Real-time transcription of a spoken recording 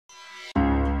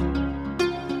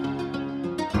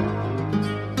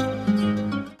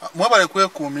mwabale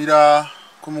kwekuumira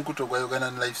ku mukuto gwa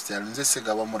Uganda Lifestyle nze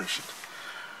Ssekawele.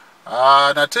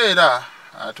 Nate era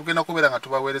tugenda kubeera nga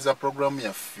tubaweereza programu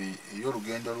yaffe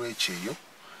ey'olugendo lw'ekyeyo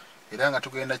era nga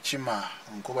tugenda kima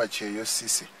nkuba kyeyo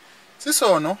Sise. Sise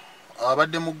ono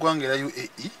abadde mu ggwanga era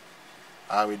UAE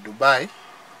awe Dubai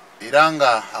era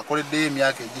nga akoleddeyo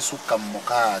emyaka egisukka mu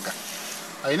 6.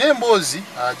 Alina emboozi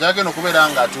gy'agenda okubeera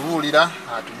nga atubuulira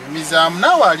atunyumizaamu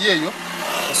naawe ali eyo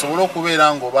osobola okubeera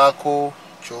ng'obaako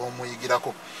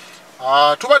ky'omuyigirako.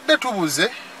 Tubadde tubuze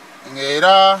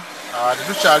ng'era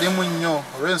tetukyalimu nnyo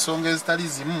olw'ensonga ezitali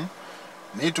zimu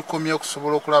naye tukomye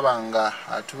okusobola okulaba nga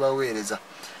tubaweereza.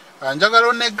 Njagala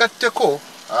oneggatteko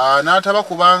n'ataba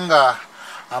kubanga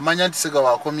amanya nti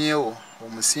Ssekawele akomyewo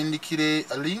omusindikire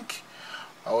link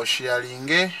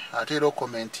osharinge ate era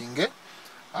okomentinge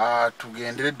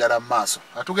tugendere ddala mu maaso.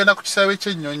 Tugenda ku kisaawe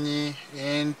ky'ennyonyi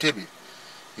Entebbe.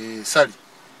 Sali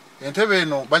Entebbe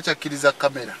eno bakyakkiriza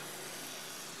kamera?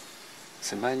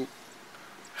 Simanyi.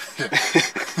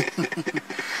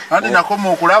 Andi nakoma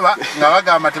okulaba nga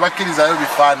bagamba tebakkirizayo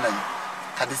bifaananyi.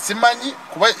 Kati simanyi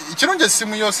kuba ekirungi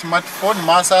essimu yo smartphone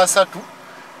maaso 3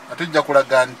 atujja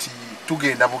kulaga nti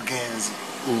tugenda bugenzi.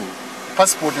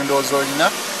 Passport ndowooza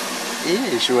olina?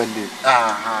 Sure ndi.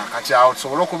 Kati awo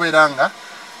tusobola okubeera nga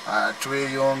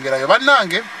tweyongerayo.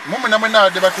 Bannange mumwe namwe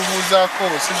nabadde batubuuzaako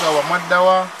Ssekawele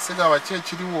mwaddawa, Ssekawele ki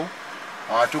ekiriwo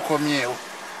tukomyewo.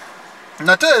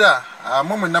 Nate era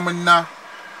mumwe namwenna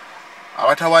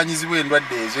abatawaanyizibwa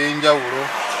endwadde ez'enjawulo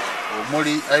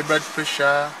omuli high blood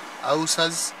pressure,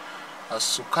 ulcers,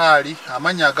 sukaali,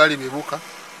 amanya agali bebuka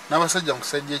n'abasajja mu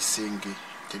kusajja ekisenge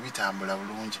tebitambula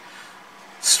bulungi.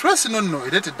 Stress nonno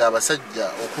ereetedde abasajja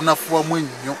okunafuwamu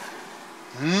ennyo.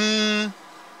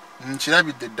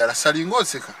 Nkirabidde ddala. Salinga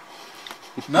oseka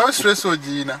nawe stress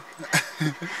ogiina?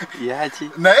 Yaki?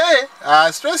 Naye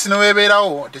stress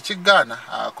neweebeerawo tekiggaana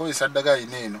akozesa ddagala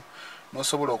lino eno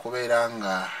n'osobola okubeera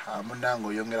nga munnange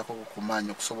oyongerako ku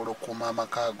maanyi okusobola okukuuma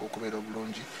amaka go okubeera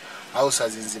obulungi.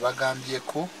 Ulcers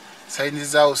nzibagambyeko, sayini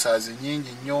za ulcers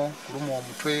nnyingi nnyo, kuluma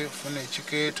omutwe, ofuna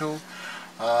ekikeeto,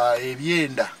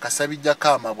 ebyenda kasabijjako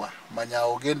amabwa, manya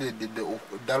ogenderedde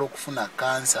ddala okufuna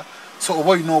kansa. So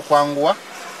oba olina okwanguwa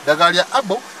ddagala lya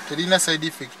abo terina side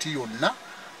effect yonna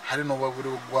ate n'obwabuli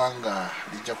bw'eggwanga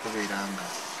lijja kubeera nga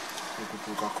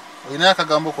ekutuukako. Olinayo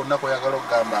akagambo konna koyagala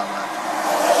okugamba abantu?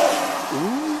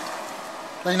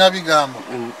 Talina bigambo?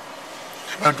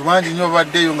 Abantu bangi nnyo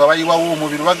babaddeyo nga bayiwawo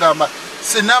omubiri bagamba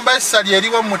senamba essali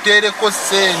eriwa muteereko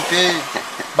ssente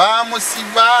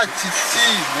bamusiba kiki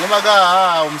naye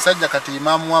bagaa omusajja kati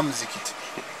imaamu wa muzikiti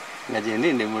nga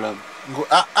gyendinde mulamu ngo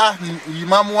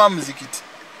imaamu wa muzikiti.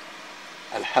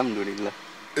 Alhamdulillah.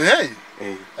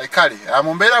 Kale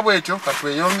mu mbeera bwetyo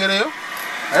katweyongereyo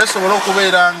naye sobola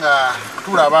okubeera nga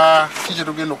tulaba kiki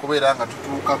tugenda okubeera nga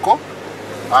tutuukako.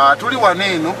 Tuli wano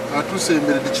eno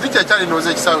tusemberedde kiri kyekyali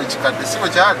ndowooza ekisaawe ekikadde si bwe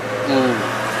kyali?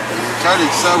 Kyali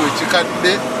ekisaawe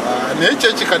ekikadde naye kyo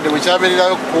ekikadde bwe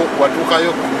kyabeererayokko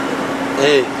watuukayokko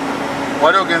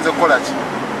wali ogenze kukola ki?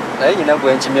 Naye nyina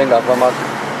gwenkimye ng'ava maka.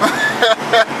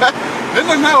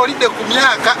 Naye naawe olidde ku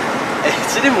myaka.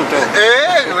 Kiri muto.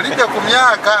 Olidde ku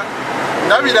myaka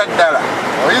ndabira ddala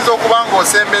oyinza okuba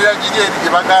ng'osemberera giri eri gye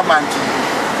bagamba nti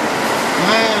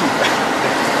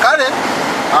kale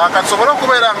katusobole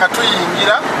okubeera nga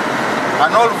tuyingira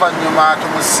n'oluvannyuma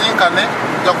tumusinkane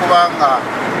tujja kuba nga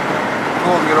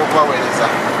twongera okubaweereza.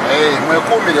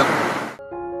 Mwekuumireko.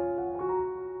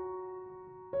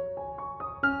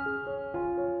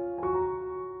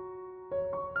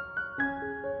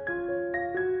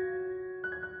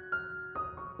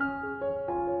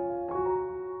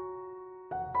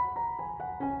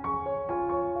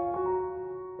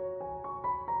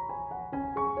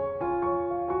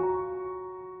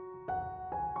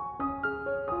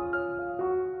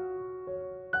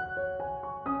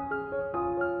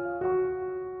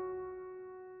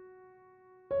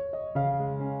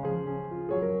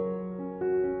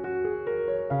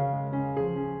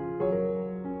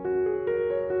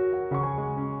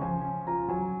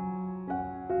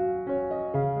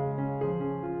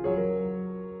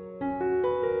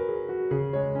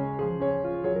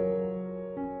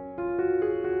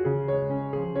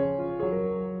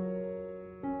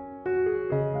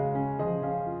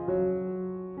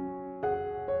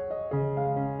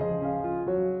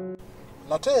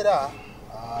 Nate era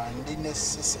ndi ne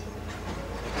Sise.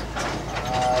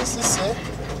 Sise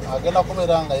agenda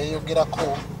kubeera nga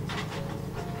yeeyogerako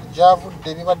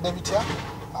gy'avudde bibadde bitya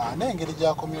n'engeri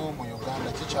gy'akomyewo mu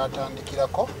Uganda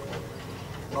kikyatandikirako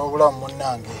n'obulamu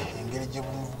munnange engeri gye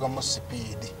bumuvugamu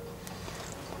sipiidi.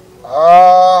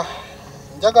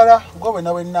 njagala gwe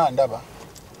nawe nandaba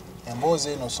emboozi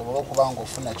eno osobola okuba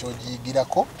ng'ofuna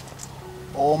ky'ogiyigirako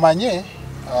omanye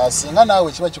singa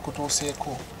naawe kiba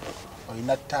kikutuuseeko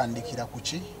olina tutandikira ku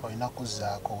ki olina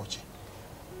kuzzaako ki.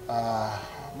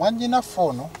 Mwannyinaffe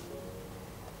ono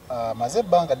maze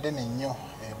ebbanga ddene nnyo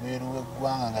ebweru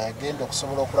w'eggwanga nga yagenda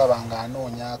okusobola okulaba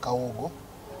ng'anoonya akawoogo,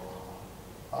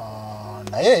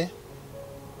 naye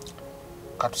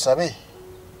katusabe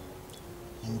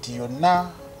nti yonna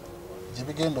gye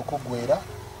bigenda okuggweera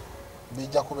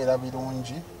bijja kubeera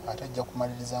birungi ate ajja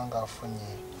kumaliriza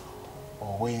ng'afunye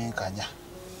obwenkanya.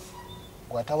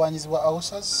 Gw'atawaanyizibwa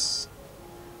ulcers,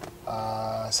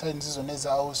 sayinizi zonna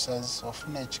eza ulcers,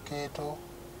 ofuna ekikeeto,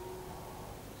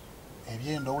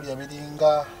 ebyendo owulya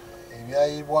biringa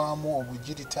ebyayibwamu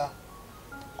obugirita,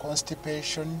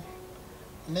 constipation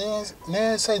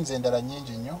ne sayinizi endala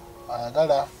nnyingi nnyo,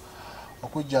 ayagala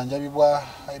okujjanjabibwa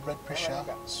high blood pressure,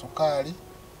 sukaali,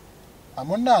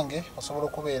 munnange osobola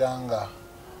okubeera nga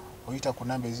oyita ku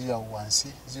namba eziri awo wansi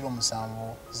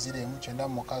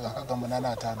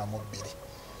 0709965852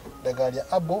 ddagala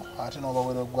lya abo ate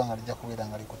n'obawera eggwanga lijja kubeera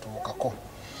nga likutuukako.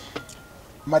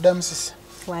 Madam Sisi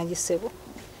wangisebo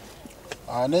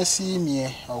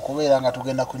nesiimye okubeera nga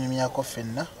tugenda kunyumyako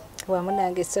ffenna wamu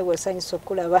nange sebo esanyusa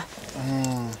okulaba.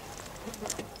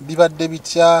 Bibadde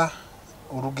bitya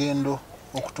olugendo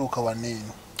okutuuka wano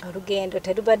eno? Olugendo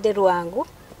terubadde lwangu,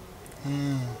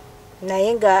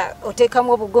 naye nga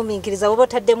oteekamu obugumiikiriza oba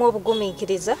otaddemu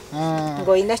obugumiikiriza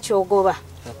ng'olina kyogoba,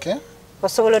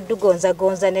 osobola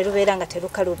oddugonzagonza ne lubeera nga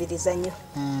terukalubiriza nnyo.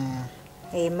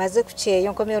 Maze ku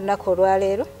kyeyo nkomye olunaku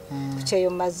olwaleero, ku kyeyo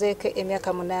mazeeko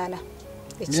emyaka 8.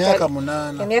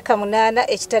 Emyaka 8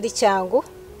 ekitali kyangu,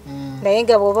 naye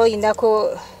nga bw'oba oyinako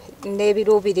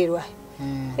n'ebiruubirirwa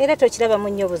era tokirabamu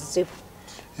nnyo buzibu.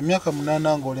 Emyaka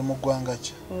 8 ng'oli mu ggwanga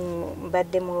ki?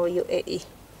 Mbadde mu UAE.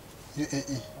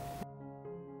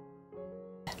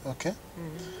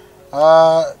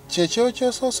 Kyekyo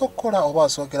kyosoose okukola oba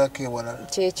asookerako ewalala?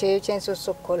 Kyekyo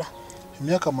kyensoose okukola.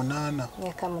 Emyaka 8?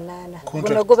 Emyaka 8.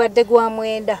 Guno gubadde gwa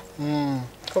 9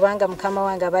 kubanga mukama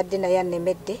wange abadde naye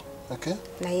annemedde,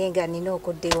 naye nga nina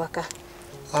okudda ewaka.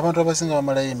 Abantu abasinga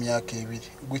bamalayo emyaka 2.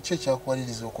 Gwe ki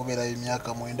ekyakuwaliriza okubeerayo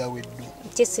emyaka 9 weddu?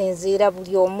 Kisinziira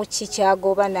buli omu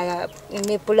kikyagoba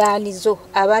ne pulaani zo.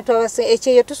 Abantu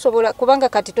ekyeyo tusobola kubanga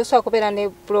kati tosobola kubeera ne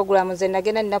pulogulaamu ze.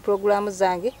 Nagenda nina pulogulaamu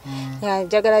zange,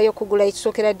 njagalayo okugula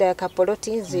ekisookera ddala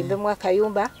kapoloti nzimbemu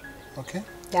akayumba,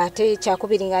 ate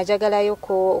kyakubiri nga njagalayo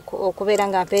okubeera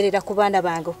nga mpeerera ku baana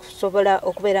bange okusobola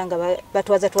okubeera nga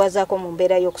batwazaako mu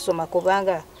mbeera y'okusoma,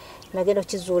 kubanga nagenda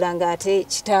okukizuula nga ate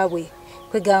kitaabwe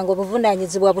kweganga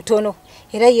obuvunaanyizibwa butono,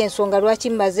 era y'ensonga lwaki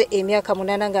mmaze emyaka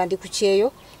 8 nga ndi ku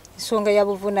kyeyo, ensonga ya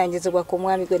buvunaanyizibwa ku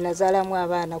mwami gwe nazaalamu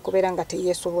abaana okubeera nga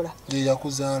teyeesobola. Ye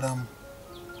yakuzaalamu?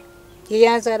 Ye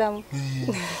yanzaalamu.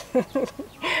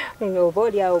 Oba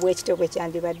oliawo bwekityo bwe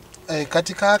kyandibadde.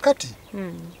 Kati kaakati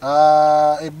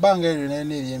ebbanga eryo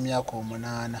nene ery'emyaka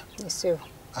 8,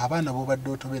 abaana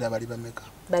b'obadde otobeera bali bameka?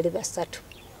 Bali 3.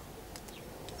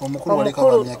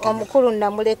 Omukulu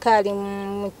namuleka ali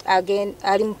mu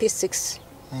P6,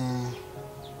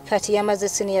 kati yamaze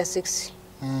senior 6.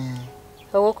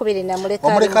 Owokubiri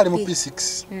namuleka ali mu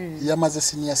P6, yamaze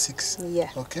senior 6.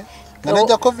 Nga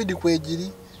najja covid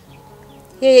kwegiri?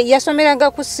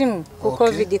 Yasomeranga ku simu ku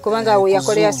covid kubanga awo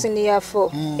yakolera senior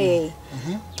 4.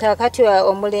 Kakati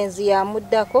omulenzi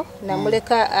yamuddako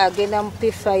namuleka agenda mu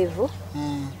P5,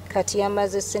 kati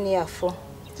yamaze senior 4.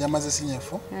 Yamaze senior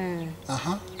 4?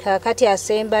 Kakati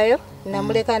asembayo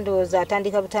namuleka ndowooza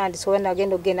atandika butandisi kuba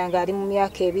nagenda okugenda ng'ali mu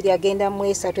myaka 2 agenda mu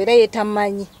 3 era ye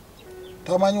tamanyi.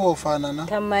 Tamanyi wofaanana?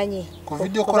 Tamanyi. Ku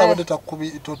video kola badde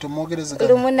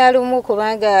temwogerezegana? Lumu na lumu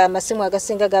kubanga amasimu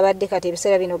agasinga gabadde kati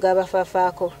ebiseera bino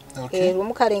gabafaafaako.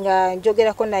 Lumu kale nga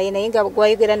njogerako naye nga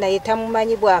gwayogera naye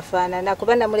tamumanyi bwafaanana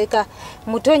kuba namuleka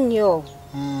muto nnyo,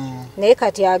 naye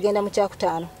kati agenda mu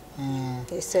kyakutaano.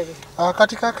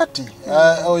 Kati kakati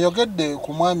oyogedde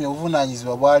ku mwami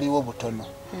obuvunaanyizibwa bwaliwo butono.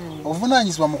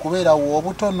 Obuvunaanyizibwa mu kubeerawo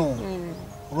obutono,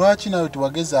 lwaki nawe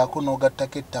tuwagezaako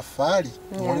n'ogattako ettaffaali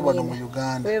oli wano mu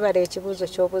Uganda? Weebala ekibuuzo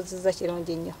ky'obuuzizza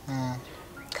kirungi nnyo.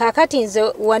 Kaakati nze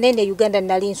wanene Uganda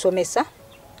nali nsomesa,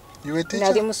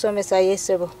 nali musomesa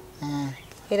Yesebo,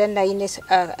 era nalina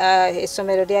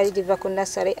essomero lyali liva ku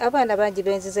nasale. Abaana bangi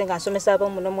benzize nga nsomesa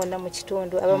abamu muno mwonna mu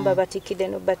kitundu, abamu babatikidde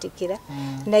n'obatikira,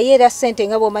 naye era ssente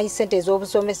nga bw'omanyi ssente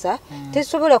ez'obusomesa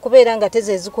tezisobola kubeera nga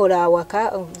tezezikola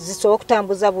awaka zisobola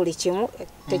okutambuza buli kimu,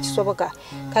 tekisoboka.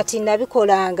 Kati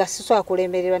nabikolanga sisobola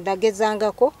kulemererwa,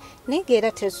 nagezangako naye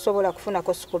era tezisobola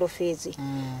kufunako school fees.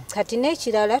 Kati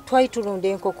n'ekirala twali tulunda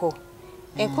enkoko.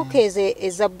 Enkoko ezo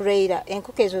eza broiler,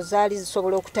 enkoko ezo zaali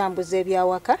zisobola okutambuza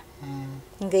ebyawaka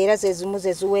ng'era ze zimu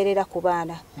ze ziwerera ku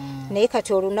baana naye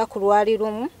kati olunaku lwali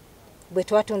lumu bwe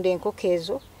twatunda enkoko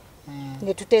ezo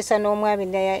ne tuteesa n'omwami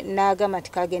n'agamba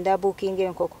nti kagenda abuukinga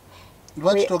enkoko.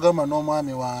 Lwaki togamba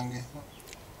n'omwami wange?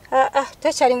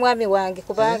 Takyali mwami wange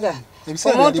kubanga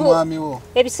ebiseera yali mwami wo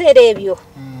ebiseera ebyo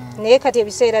naye kati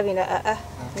ebiseera bino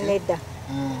nedda.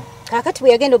 Kakati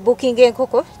bwe yagenda obuukinga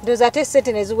enkoko ndowooza ate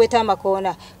ssente ne ziweta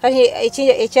amakoona kati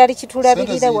ekyali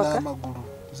kitulabirira waka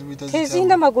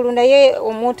tezinda magulu naye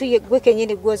omuntu gwe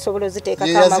kenyini gwe osobola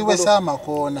oziteekako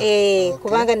amagulu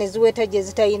kubanga ne ziweta gye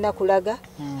zitalina kulaga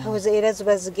era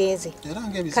ziba zigenze.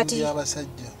 Kati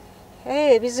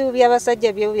ebizibu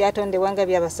by'abasajja byo byatondebwa nga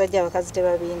by'abasajja abakazi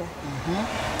tebabiina.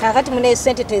 Kakati mune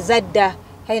ssente tezadda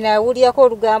ayina awulirako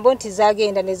olugambo nti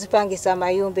zagenda ne zipangisa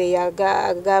amayumba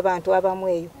ag'abantu abamu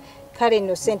eyo. Kale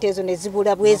nno ssente ezo ne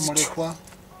zibula bwe zityo.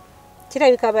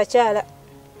 Kirabika abakyala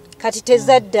kati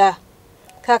tezadda.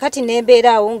 Kakati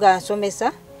nembeera awo nga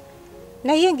nsomesa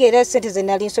naye ng'era ssente ze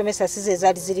nali nsomesa si ze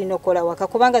zaali zirina okukola waka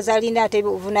kubanga zaalina ate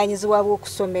obuvunaanyizibwa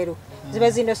bw'okusomero ziba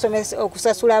zirina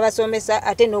okusasula abasomesa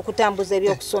ate n'okutambuza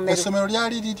ebyokusomero. Essomero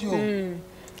lyali lityo.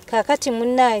 Kakati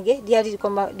munnange lyali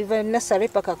liva nasale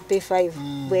paka ku P5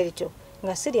 bwe lityo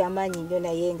nga siri amaanyi nnyo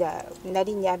naye nga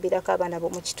nali nyambirako abaana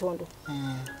b'omu kitundu.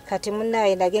 Kati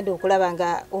munnaye nagenda okulaba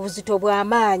nga obuzito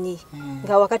bw'amaanyi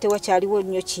nga wakati wakyaliwo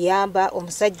nnyo kiyamba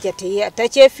omusajja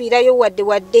takyefiirayo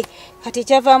wadde kati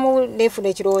kyavaamu neefuna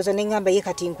ekirowoozo ne ŋŋamba ye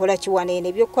kati nkola kiwana eno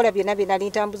ebyokukola byonna bye nali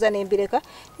ntambuza ne mbireka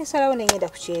nsalawo ne ŋŋenda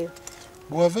ku kyeyo.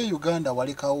 Bw'ova e Uganda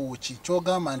walikawo ki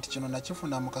ky'ogamba nti kino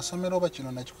nakifuna mu kasomero oba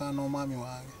kino nakikola n'omwami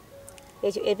wange?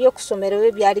 Ebyokusomero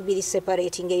byo byali biri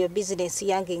separating eyo bizinesi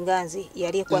yange nganze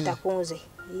yali ekwata ku nze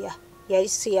yali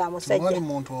si ya musajja. Wali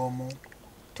muntu omu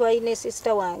twalina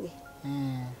sister wange.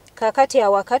 Kakati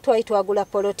awaka twali twagula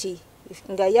poloti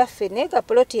nga yaffe nega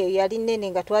poloti eyo yali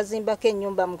nnene nga twazimbako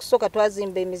ennyumba mu kusooka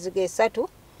twazimba emizigo 3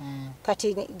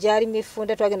 kati gyali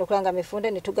mifunda twagenda okulanga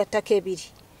mifunda ne tugattako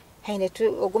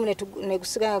 2 ogumu ne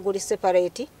gusiga nga guli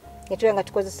separate ne tuba nga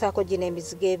tukozesaako gino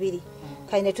emizigo 2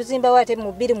 kati ne tuzimbawo ate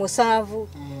mu 2007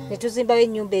 ne tuzimbawo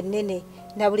ennyumba ennene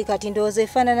na buli kati ndowooza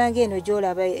efaanana ng'eno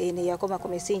gy'olaba eno yakoma ku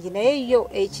misingi naye yo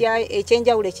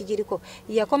ekyenjawulo ekigiriko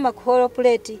yakoma ku holo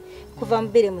plate kuva mu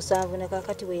 2007 ne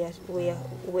kakati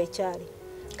weekyali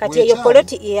kati eyo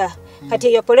poloti kati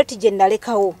eyo poloti gye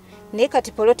nalekawo naye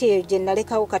kati poloti eyo gye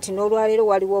nalekawo kati n'olwaleero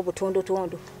waliwo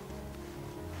obutundutundu.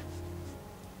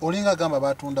 Olinga gamba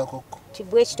batundako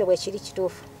kibwe ekito bwe kiri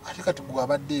kituufu. Ate kati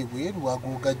gwabadde ebweru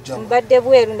wagugajjamu? Mbadde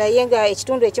bweru naye nga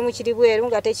ekitundu ekimu kiri bweru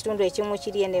ng'ate ekitundu ekimu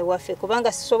kiri eno ewaffe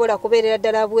kubanga sisobola kubeerera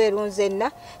ddala bweru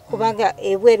nzenna kubanga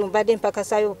ebweru mbadde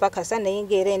mpakasayo bupakasa naye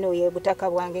ng'era eno y'ebutaka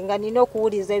bwange nga nina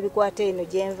okuwuliza ebikwata eno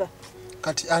gye nva.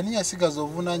 Kati ani yasigaza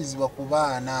obuvunaanyizibwa ku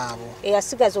baana abo?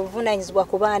 Eyasigaza obuvunaanyizibwa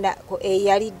ku baana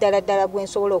yali ddala gwe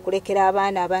nsobola okulekera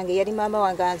abaana abange yali maama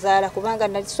wange anzaala kubanga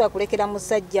nali sobola kulekera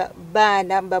musajja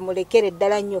baana bamulekere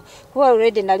ddala nnyo kuba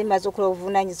already nali maze okukola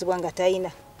obuvunaanyizibwa nga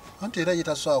talina. Anti era ye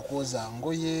tasobola kwoza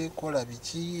ngoye kola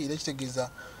biki era kitegeeza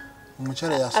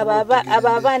omukyala yasobola abo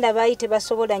abaana baali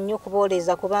tebasobola nnyo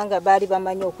okubooleza kubanga baali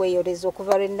bamanyi okweyoleza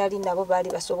okuva lwe nali nabo baali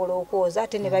basobola okwoza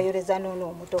ate ne bayoleza n'ono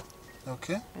omuto.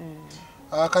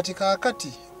 Kati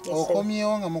kakati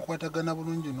okomyewo nga mukwatagana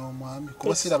bulungi n'omwami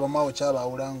kuba sirabamu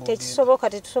kyabawulanga? Tekisoboka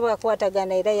tetusobola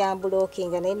kukwatagana era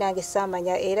yambulookinga naye nange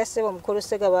saamanya era ssebo mukulu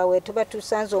Ssekawele tuba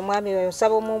tusanze omwami we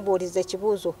nsaba omumbuuliza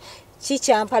ekibuuzo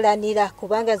kikyampalanira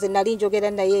kubanga nze nali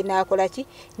njogera naye naakola ki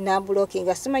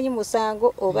nambulookinga simanyi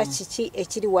musango oba kiki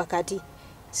ekiri wakati.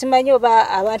 Simanyi oba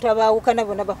abantu abaawukana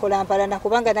bonna bakola mpalana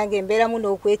kubanga nange embeeramu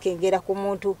n'okwekengera ku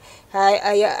muntu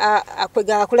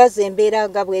akulaza embeera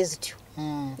nga bwe zityo.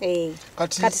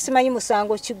 Kati simanyi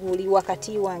musango kiguuli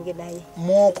wakati wange naye.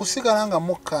 Mu kusigala nga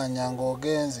mukkaanya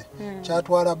ng'ogenze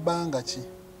kyatwala bbanga ki?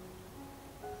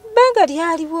 Bbanga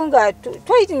lyaliwo nga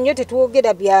twali nnyo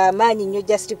tetwogera byamaanyi nnyo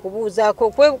just kubuuzaako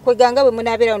kweganga bwe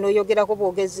munaabeera n'oyogerako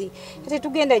bwogezi ate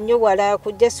tugenda nnyo wala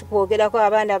kujja si kwogerako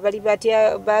abaana bali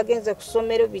batya bagenze ku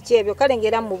ssomero biki ebyo kale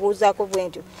ngera mubuuzaako bwe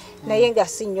ntyo naye nga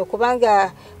si nnyo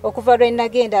kubanga okuva lwe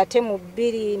nagenda ate mu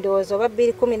 2 ndowooza oba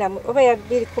 2010 oba ya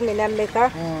 2010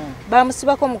 mmeka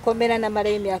baamusibako mukomera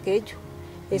namalayo emyaka egyo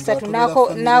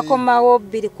 3 n'akomawo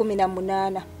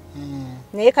 2018.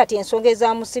 Naye kati ensonga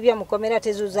ezamusibya mukomera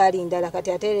tezuzaali ndala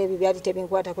kati ate ebyo byali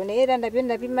tebinkwatako naye era nabyo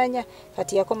nabimanya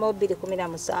kati yakomawo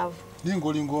 2017.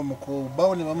 Ningolinga omukoowu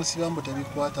bawo ne bamusiba mbu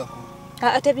tebikwatako?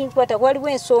 Tebinkwata waliwo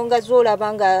ensonga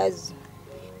z'olaba nga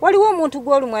waliwo omuntu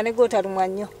gw'olumwa ne gw'otalumwa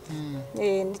nnyo.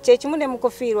 Kyekimu ne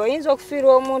mukufiirwa oyinza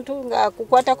okufiirwa omuntu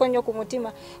ng'akukwatako nnyo ku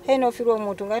mutima aye n'ofiirwa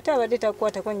omuntu ng'ate abadde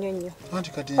takukwatako nnyo.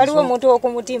 Waliwo omuntu w'oku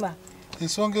mutima.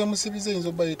 ensonga emusibize eyinza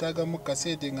obba yeetaagamu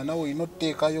kasente nga nawe olina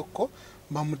otteekayokko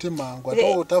bamutemangu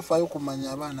ate otafaayo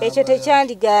kumanya abaana ekyo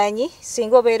tekyandigaanyi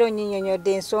singa obeera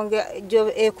onnyinyonyodde ensonga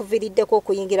ekuviiriddeko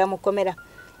okuyingira mu kkomera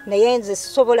naye nze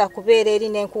sisobola kubeera eri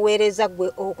nenkuweereza ggwe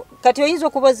kati oyinza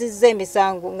okuba ozizza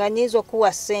emisango nga nnyinza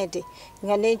okuwa ssente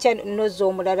nga nenkya noza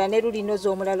omulala ne luli noza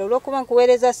omulala olw'okuba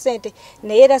nkuweereza ssente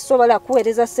naye era sobola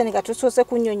kuweereza ssente nga tosoose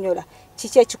kunnyonnyola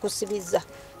kiki ekikusibiza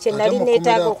kye nali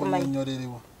neetaaga okumanya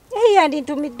yandi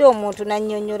ntumidde omuntu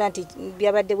nannyonnyola nti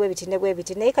byabadde bwe biti ne bwe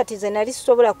biti naye kati nze nali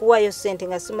sisobola kuwaayo ssente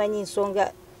nga simanyi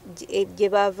nsonga gye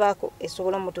baavaako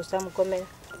esobola omutuusa mu kkomera.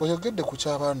 Oyogedde ku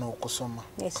ky'abaana okusoma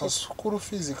kasukulu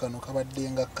fees kano kabadde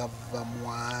nga kava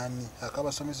mwani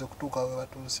akabasomesa okutuuka we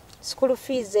batuuse school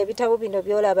fees ebitabo bino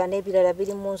byolaba n'ebirala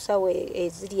biri mu nsawo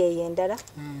eziri eyo endala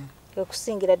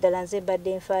okusingira ddala nze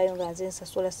mbadde nfaayo nga nze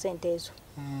nsasula ssente ezo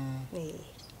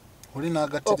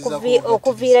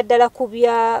okuviira ddala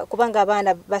kubanga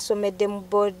abaana basomedde mu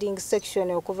boarding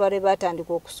section okuva lwe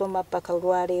batandika okusoma paka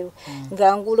olwaleero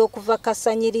nga ngula okuva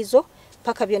kasanyirizo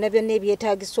paka byonna byonna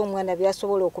ebyetaagisa omwana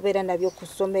byasobola okubeera nabyo ku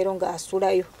ssomero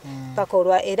ng'asulayo paka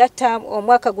olwa era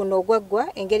omwaka guno ogwaggwa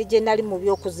engeri gye nali mu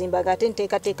by'okuzimba ng'ate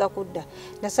nteekateeka kudda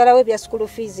nasalawo ebya school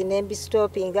fees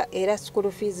n'embistopinga era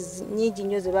school fees nnyingi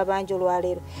nnyo ze babanja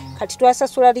olwaleero kati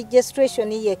twasasula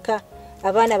registration yekka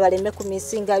abaana baleme ku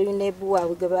misinga UNEB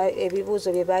waabwe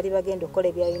ebibuuzo bye baali bagenda okukola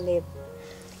ebya UNEB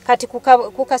kati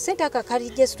ku kasente aka ka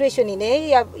registration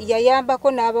naye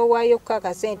yayambako n'abawaayo ku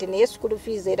akasente naye school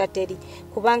fees era teri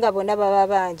kubanga bonna baba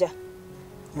banja.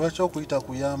 Lwaki okuyita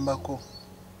kuyambako?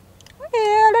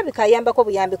 Alabika ayambako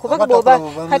buyambi kubanga bw'oba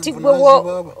kati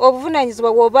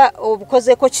obuvunaanyizibwa bw'oba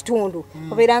obukozeko kitundu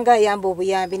obeera nga ayamba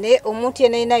obuyambi naye omuntu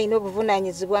yenna alina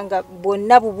obuvunaanyizibwa nga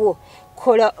bwonna bubwo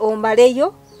kola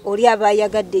omaleyo oli aba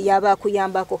ayagadde yaba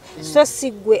akuyambako so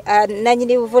si ggwe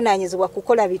nannyini buvunaanyizibwa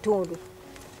kukola bitundu.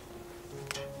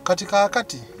 Kati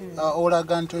kaakati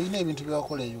olaga nti olina ebintu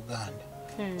byakola e Uganda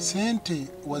sente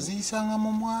waziyisanga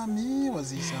mu mwami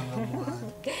waziyisanga mu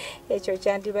mwami ekyo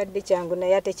kyandibadde kyangu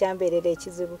naye ate kyambeerera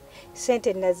ekizibu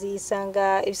sente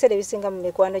naziyisanga ebiseera ebisinga mu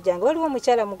mikwano gyange waliwo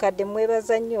omukyala mukadde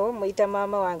mwebaza nnyo muyita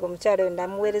maama wange omukyala oyo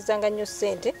namuweerezanga nnyo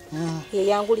sente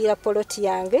yeyangulira poloti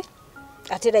yange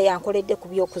ate era yankoledde ku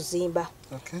by'okuzimba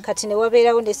kati ne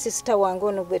wabeerawo ne sisita wange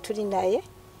ono gwe tuli naye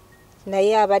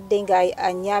abadde nga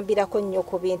anyambirako nnyo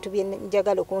ku bintu bye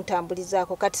njagala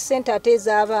okuntambulizaako kati sente ate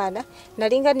ez'abaana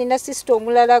nalinga nina sisita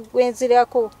omulala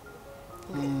gwenzirako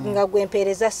nga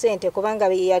gwempeereza sente kubanga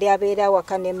yali abeera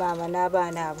awaka ne maama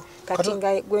n'abaana abo kati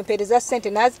nga gwempeereza sente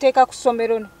n'aziteeka ku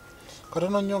ssomero no.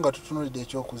 Katono nnyo nga tutunuulidde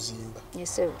ekyokuzimba.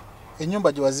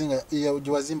 Ennyumba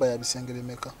gye wazimba ya bisenge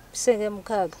bimeka? Bisenge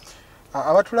 6.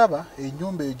 Abatulaba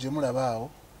ennyumba eyo gye mulaba awo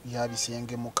ya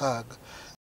bisenge 6.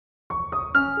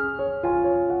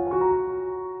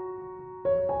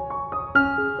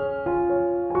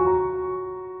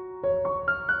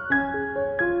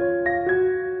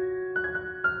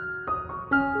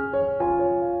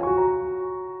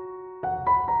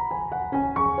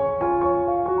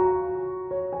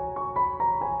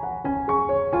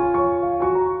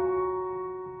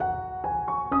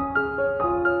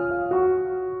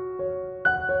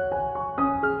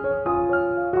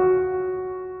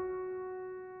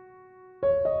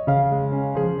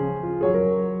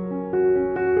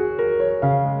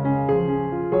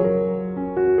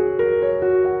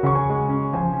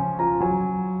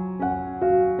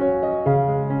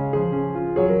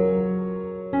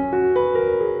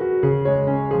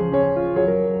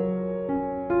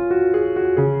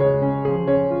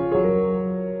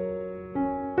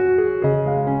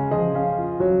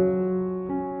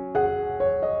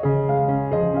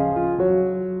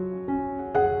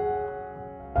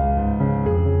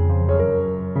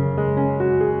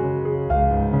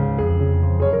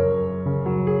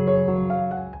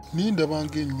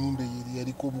 Bange ennyumba yeri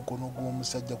yaliko omukono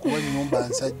gw'omusajja kuba nnyumba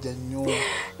nsajja nnyo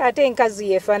ate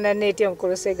enkazi yefaanana etya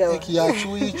omukulu Ssekawele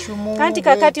ekiyakyuyi kimu anti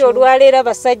kakati olwaleero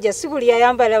abasajja si buli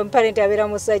ayambala mu palamenti abeera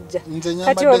musajja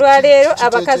kati olwaleero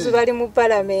abakazi bali mu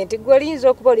palamenti gwe oyinza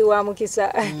okuba oli wa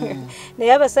mukisa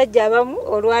naye abasajja abamu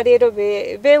olwaleero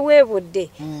beeweebudde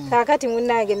kakati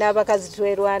munnange n'abakazi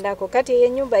twerwanako kati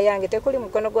ennyumba yange tekuli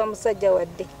mukono gwa musajja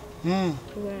wadde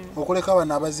okuleka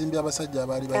bano abazimbi abasajja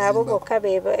abaali bazimba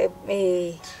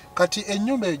kati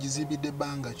ennyumba eyo gizimbidde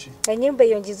ebbanga ki? Ennyumba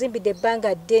eyo ngizimbidde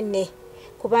ebbanga ddene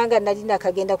kubanga nali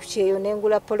nakagenda ku kyeyo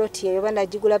nengula poloti eyo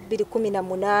banagigula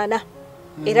 2018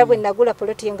 era bwe nagula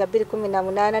poloti eyo nga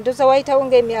 2018 ndoza wayitawo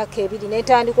ng'emyaka 2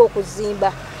 netandika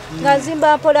okuzimba nga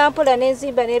nzimba mpola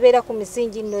nenzimba nebeera ku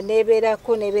misingi nno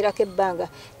nebeerako ebbanga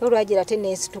nolwagira ate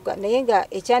nensituka naye nga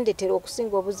ekyandetera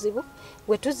okusinga obuzibu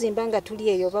bwe tuzimba nga tuli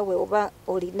eyo oba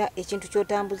olina ekintu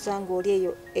kyotambuza nga oli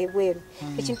eyo ebweru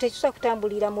ekintu tekisobola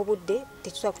kutambulira mu budde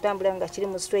tekisobola kutambula nga kiri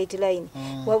mu straight line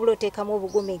wabula oteekamu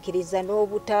obugumiikiriza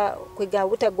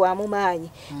n'obutagwamu maanyi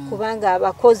kubanga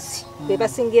abakozi be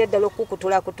basingira ddala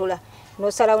okukutulakutula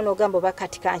n'osalawo n'ogamba oba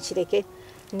kati kankireke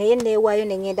naye neewaayo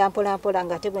ne ngenda mpola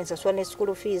nga ate bwe nsasula ne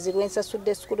school fees lwe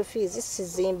nsasudde school fees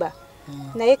sizimba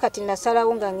naye kati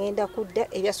nasalawo nga ngenda kudda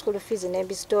ebya school fees ne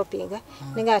mbistopinga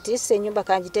nenga ati ennyumba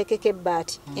kanjiteekeko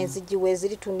ebbaati enzigi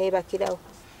weeziri tuneebakirawo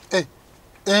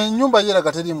ennyumba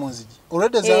yeraga teri mu nzigi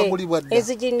olwedde zaagulibwa dda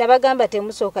enzigi nabagamba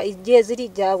temusooka gye ziri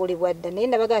gyagulibwa dda naye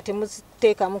nabagamba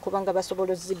temuziteekamu kubanga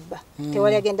basobola ozibba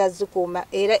tewali agenda zikuuma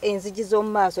era enzigi z'omu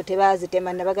maaso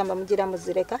tebaazitema nabagamba mugira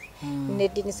muzireka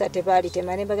n'eddinisa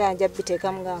tebaalitema ne bagamba nja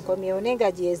biteekamu nga nkomyewo naye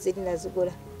nga gyeziri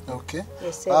nazigula.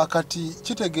 Kati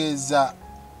kitegeeza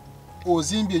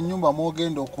ozimbye ennyumba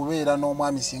mwogenda okubeera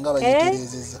n'omwami singa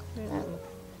bayitereezezza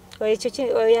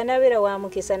oyo yanabeera wa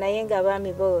mukisa naye nga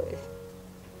abaami bo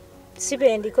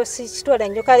sibendiko sikitwala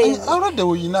nnyo kale alwadde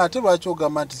oyina ate lwaki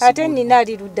ogamba nti ate nina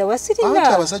alirudda wasirina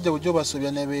ate abasajja bujjo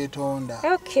basobya ne beetonda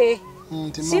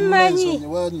simanyi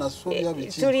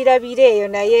tulirabire eyo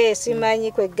naye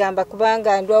simanyi kwegamba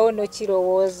kubanga ndwawo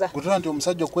nokirowooza gutula nti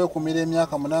omusajja okwekumira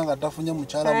emyaka 8 nga tafunye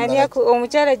mukyala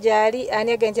omukyala gyali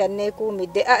ani agenti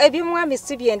aneekuumidde ebyomwami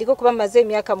sibyendiko kuba maze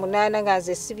emyaka 8 nga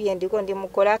nze sibyendiko ndi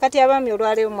mukola kati abaami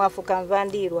olwaleero mwafuka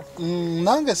nvandiirwa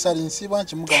nange sali nsiiba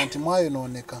nkimugamba nti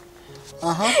mwayonooneka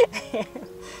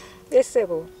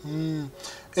esebo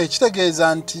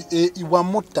kitegeeza nti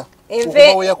wamutta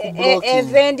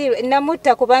envendi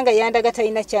namutta kubanga yandaga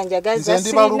talina kyanjagaza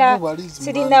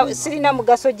sirina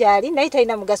mugaso gyali naye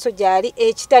talina mugaso gyali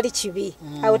ekitali kibi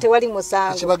awo tewali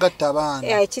musango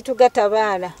ekitugatta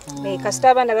abaana kasita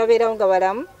abaana babeerawo nga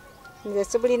balamu nze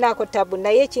sibulinaako tabu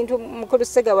naye ekintu mukulu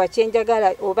Ssegawa kyenjagala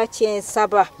oba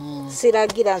kyensaba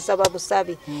siragira nsaba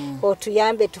busabi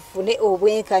otuyambe tufune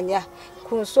obwenkanya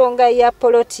ku nsonga ya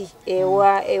poloti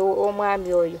ewa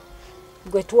omwami oyo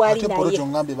gwe twali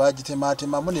naye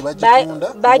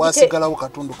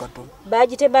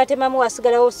bagitematemamu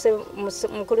wasigalawo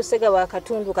mukulu Ssegawa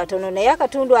akatundu katono naye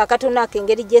akatundu akatono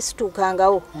akengeri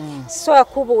gyesituukangawo so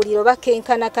akubuulira oba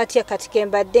kenkana katya kati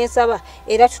kembadde nsaba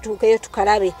era tutuukeyo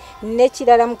tukalabe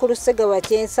nekirala mukulu Ssegawa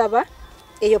kyensaba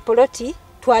eyo poloti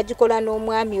twagikola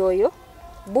n'omwami oyo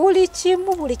buli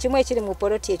kimu ekiri mu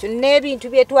poloti ekyo n'ebintu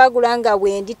bye twagula nga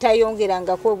bwendi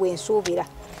tayongerangako bwensuubira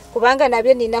kubanga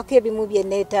nabyo ninako ebimu bye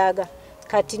neetaaga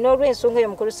kati n'olw'ensonga eyo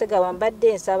mukulu Ssegawa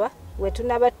mbadde nsaba we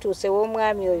tunaba tutuuse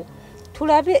w'omwami oyo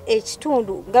tulabe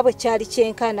ekitundu nga bwe kyali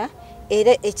kyenkana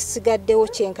era ekisigaddewo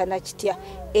kyenkana kitya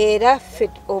era ffe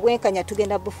obwenkanya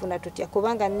tugenda bufuna tutya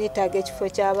kubanga neetaaga ekifo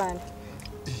ky'abaana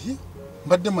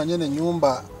mbadde manye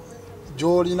n'ennyumba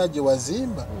gy'olina gye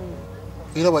wazimba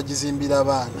era wagizimbira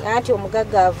abaana anti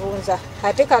omugagga avunza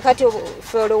ate kakati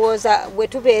ffe olowooza bwe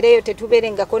tubeereyo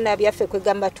tetubeerengako nabyaffe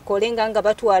kwegamba tukole nga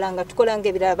batwala nga tukola nga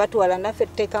ebirala batwala naffe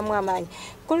tuteekamu amaanyi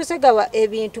mukulu Ssegawa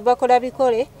ebintu bakola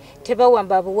bikole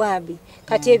tebawamba buwambi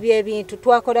kati ebyo ebintu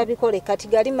twakola bikole kati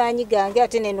gali maanyi gange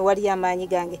ate neno wali amaanyi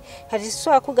gange kati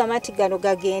sisobola kugamba nti gano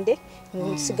gagende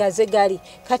nsigaze gali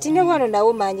kati ne wano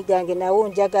nawo maanyi gange nawo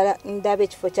njagala ndaba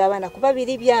ekifo ky'abaana kuba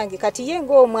biri byange kati ye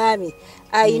ng'omwami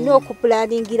ayina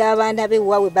okupulaningira abaana be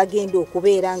wawe bagenda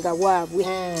okubeera nga waabwe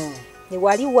ne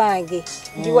wali wange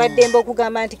ndiwaddemba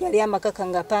okugamba nti gali amakaka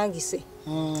nga pangise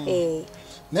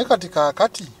naye kati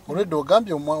kaakati olwedde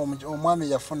ogambye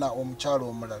omwami yafuna omukyalo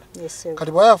omulala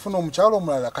kati bw'aba yafuna omukyalo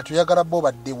omulala kati oyagala bo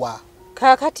baddewa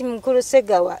kaakati mukulu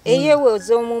Ssegawa eyewe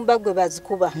ez'omumba gwe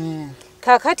bazikuba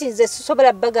kaakati nze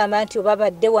sisobola bagamba nti oba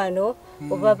badde wano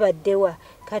oba baddewa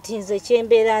kati nze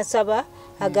kyembeera nsaba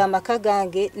agamaka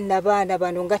gange n'abaana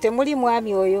bano nga temuli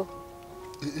mwami oyo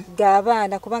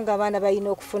g'abaana kubanga abaana balina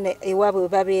okufuna ewaabwe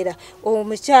babeera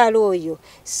omukyalo oyo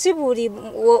si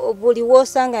buli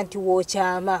wosanga nti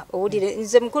wokyama owulire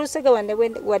nze mukulu Ssegawa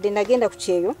wadde nagenda ku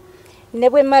kyeyo ne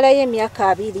bwe mmalayo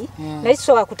emyaka 2 naye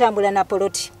sisobola kutambula na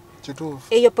poloti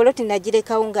eyo poloti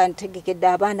nagirekawo nga ntegekedde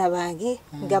abaana bange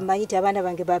nga mmanyi nti abaana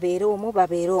bange babeere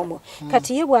omwo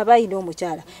kati ye bw'aba alina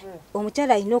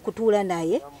omukyala alina okutuula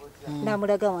naye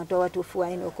n'amulaga wantu awatuufu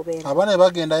walina okubeera abaana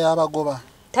bagenda yabagoba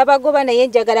tabagoba naye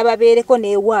njagala babeereko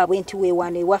n'ewaabwe nti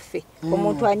weewano ewaffe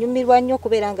omuntu anyumirwa nnyo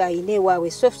okubeera nga alina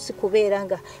ewaabwe so si kubeera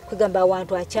nga kwegamba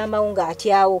awantu akyamawo nga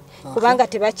atyawo kubanga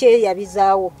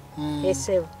tebakyeyabizaawo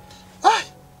esebo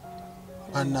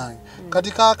bannange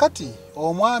kati kaakati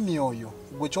omwami oyo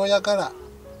gwe kyoyagala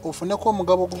ofuneko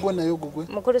omugabo gugwe nayo gugwe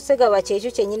mukulu Ssegawa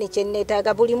kyekyo kyennyini kye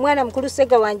nneetaaga buli mwana mukulu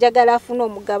Ssegawa njagala afune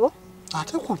omugabo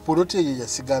ate ku poloti eyo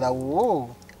yasigalawo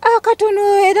katono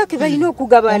era ke balina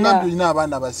okugabana ina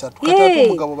abaana basatu kati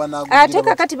omugabo banagujja ate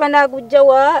kakati banagujja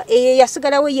wa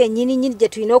yasigalawo yennyini nyini gye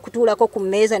tulina okutuulako ku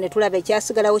mmeeza ne tulaba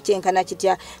ekyasigalawo kyenkana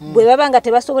kitya bwe baba nga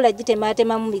tebasobola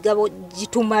gitemaatema mu migabo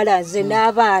gitumala ze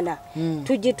n'abaana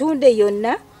tugitunde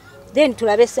yonna then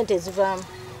tulabe ssente zivaamu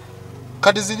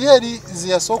kati ziri eri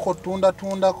ziyasooka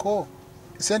otunda-tundako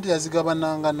sente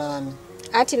yazigabananga naani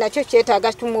anti nakyo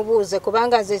kyetaaga tumubuuze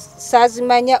kubanga nze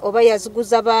saazimanya oba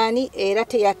yaziguza baani era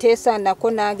teyateesa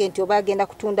nako nange nti oba agenda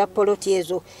kutunda poloti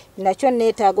ezo nakyo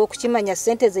neetaaga okukimanya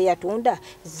ssente ze yatunda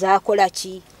zaakola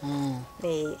ki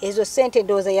ezo ssente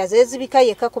ndowooza yazeezibika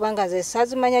yekka kubanga nze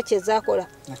saazimanya kye zaakola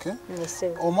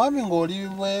omwami ng'oli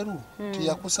bweru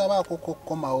teyakusabaako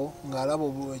kokkomawo ng'alaba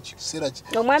ekiseera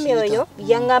omwami oyo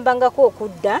yaŋŋambangako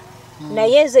okudda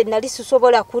naye nze nali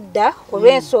sisobola kudda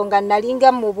olw'ensonga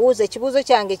nalinga mubuuza ekibuuzo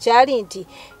kyange kyali nti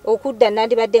okudda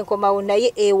nandibadde nkomawo naye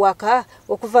ewaka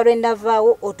okuva lwe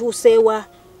navaawo otuuseewa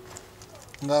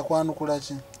ng'akwanukula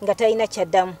ki nga talina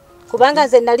kyaddamu kubanga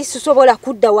nze nali sisobola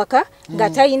kudda waka nga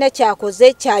talina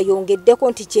kyakoze kyayongeddeko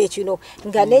nti kyekino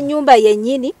nga n'ennyumba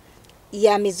yennyini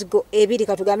ya mizigo ebiri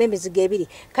katugambe emizigo ebiri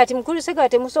kati mukulu Ssegawa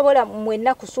temusobola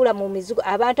mwenna kusula mu mizigo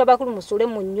abantu abakulu musule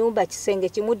mu nyumba kisenge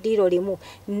kimu ddiiro limu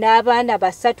n'abaana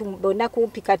basatu bonna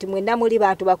kumpi kati mwenna muli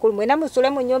bantu bakulu mwenna musule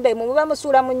mu nyumba emu muba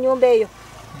musula mu nyumba eyo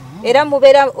era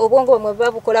mubeera obwongo bwemwe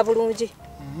buba bukola bulungi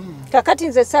kakati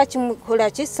nze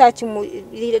saakimukola ki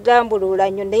saakimulambulula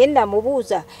nnyo naye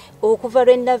namubuuza okuva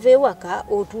lwe nava ewaka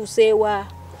otuuseewa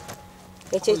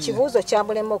ekyo ekibuuzo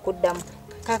kyamulema okuddamu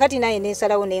kakati naye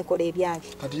nensalawo nenkola ebyange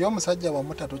kati y'omusajja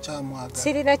wamutatu kyamwagaza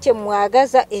sirina kye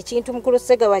mwagaza ekintu mukulu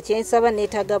Ssegawa kyensaba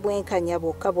neetaaga bwenkanya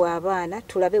bwokka bw'abaana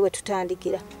tulabe we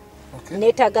tutandikira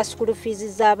neetaaga school fees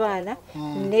z'abaana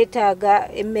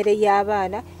neetaaga emmere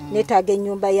y'abaana neetaaga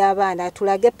ennyumba y'abaana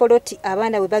tulage poloti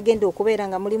abaana bwe bagenda okubeera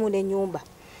nga mulimu n'ennyumba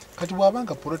kati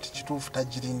bw'abanga poloti kituufu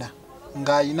tagirina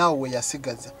ng'ayinawo we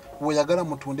yasigaza weyagala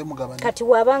mutunde mugabane kati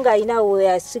bw'abanga ayinawo we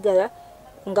yasigala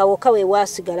nga wokka we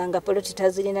waasigala nga poloti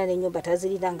tazirina n'ennyumba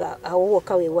tazirina nga awo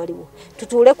wokka we waliwo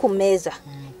tutuule ku mmeeza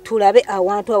tulabe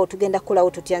awantu awo tugenda kukolawo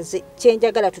tutya nze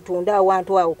kyenjagala tutunde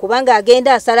awantu awo kubanga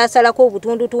agenda asalasalako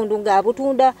obutundutundu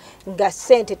ng'abutunda nga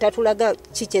ssente tatulaga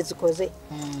ki kye zikoze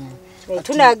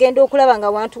tunaagenda okulaba nga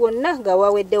awantu wonna nga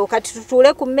waweddewo kati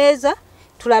tutuule ku mmeeza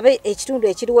tulabe ekitundu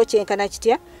ekiriwo kyenkana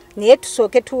kitya naye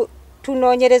tusooke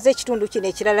tunoonyereze ekitundu kino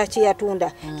ekirala kye yatunda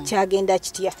kyagenda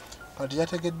kitya kati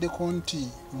yategeddeko nti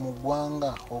mu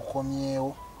ggwanga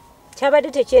okomyewo kyabadde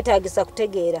tekyetaagisa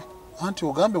kutegeera anti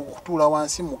ogambe okutuula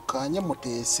wansi mukkaanye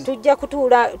muteese tujja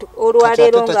kutuula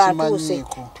olwaleero ng'atuuse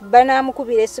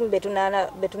banaamukubira essimu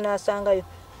be tunaasangayo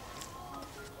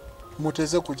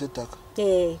muteze ku kyettaka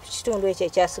kitundu ekyo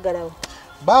ekyasigalawo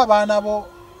baabaana bo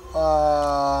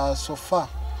sofa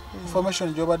information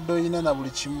gy'obadde oyina na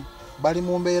buli kimu bali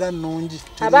mu mbeera nnungi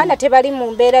abaana tebali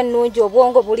mu mbeera nnungi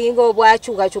obwongo bulinga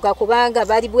obwakyukakyuka kubanga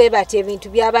bali bwe bati ebintu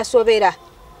byabasobera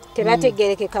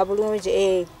tebategerekeka bulungi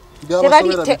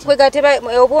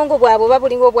obwongo bwabwe oba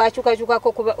bulinga obwakyukakyukako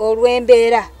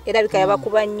olw'embeera erabika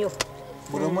yabakuba nnyo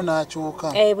buli omu n'akyuka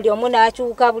buli omu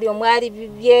n'akyuka buli omu ali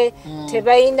bibye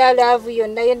tebalina laavu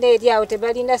yonna yonna eri awo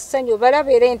tebalina ssanyu balaba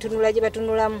era entunula gye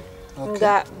batunulamu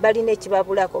nga balina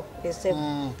ekibabulako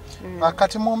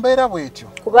kati mu mbeera bwetyo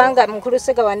kubanga mukulu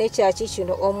Ssegawa n'ekyaki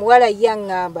kino omuwala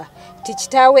yaŋŋamba ti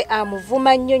kitaawe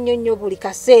amuvuma nnyo buli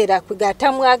kaseera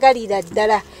kwegatamwagalira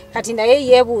ddala kati naye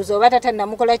yeebuuza oba tata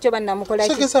namukola kyo bannamukola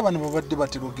ki segesa bano babadde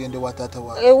batera ogende wa taata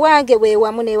waabwe ewange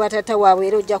weewamu ne wa taata waabwe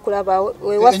era ojja kulaba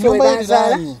wewaffe we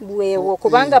banzaala weewo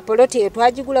kubanga poloti eyo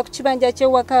twagigula ku kibanja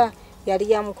ky'ewaka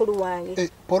yali ya mukulu wange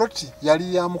poloti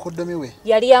yali ya mukoddomi we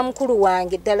yali ya mukulu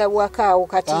wange ddala wakaawo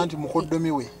kati anti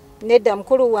mukoddomi we nedda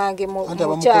mukulu wange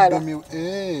mukyala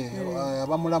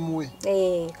abamulamu we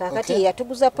kakati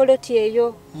yatuguza poloti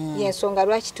eyo yensonga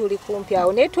lwaki tuli kumpi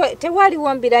awo naye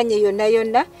tewaliwo mbiranye yonna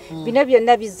yonna bino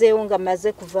byonna bizeewo nga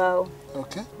maze kuvaawo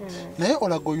naye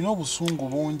olaga olina obusungu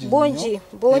bungi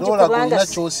kubanga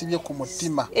kyosibye ku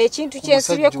mutima ekintu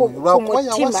kyensibye ku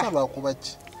mutima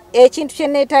lwakubaki ekintu kye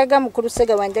neetaaga mukulu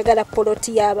Ssegawa njagala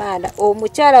poloti y'abaana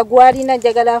omukyala gwalina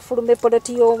njagala afulume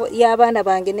poloti y'abaana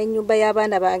bange n'ennyumba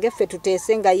y'abaana bange ffe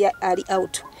tuteese nga ali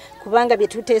out kubanga bye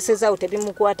tuteeseza awo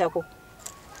tebimukwatako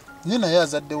Nyina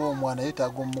yazaddewo omwana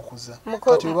yeetaaga omukuza.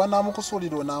 Kati bwe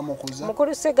banaamukusuulira onaamukuza.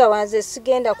 Mukulu Ssegawanze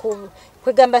sigenda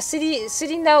kwegamba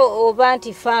sirina oba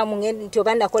nti faamu nti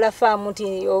oba nakola faamu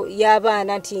nti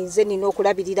y'abaana nti nze nina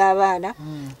okulabirira abaana.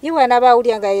 Ye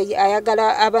wanaabawulira nga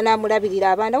ayagala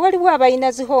abanaamulabirira abaana waliwo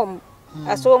abalina zihoomu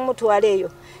asobola omutwala eyo.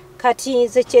 Kati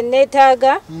nze kye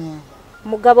neetaaga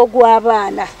mugabo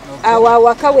gw'abaana. Awo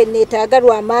awaka we neetaaga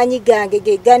lw'amaanyi gange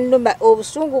ge gannuma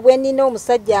obusungu bwe nnina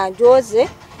omusajja anjooze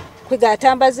kwega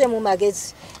atambaze mu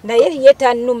magezi. Naye ye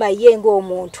tannuma ye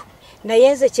ng'omuntu.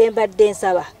 Naye nze kye mbadde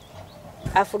nsaba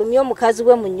afulumye omukazi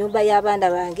we mu nnyumba y'abaana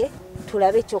bange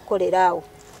tulabe ekyokukolera awo.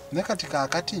 Ne kati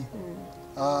kaakati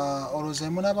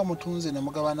olowooza munaaba mutunze ne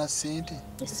mugabana ssente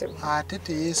ate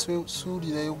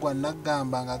teyeesuulirayo gwa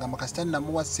naggamba ng'agamba kasita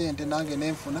namuwa ssente nange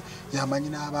nenfuna yamanyi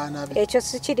n'abaana be. Ekyo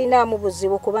sikirinaamu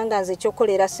buzibu kubanga nze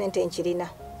ekyokukolera ssente nkirina.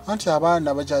 Anti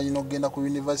abaana bakyalina okugenda ku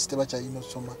yunivasite bakyalina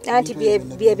okusoma. Anti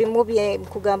bye bimu bye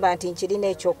nkugamba nti nkirina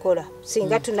ekyokukola.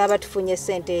 Singa tunaaba tufunye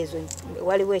ssente ezo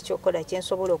waliwo ekyokukola kye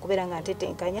nsobola okubeera nga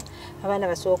ntetenkanya abaana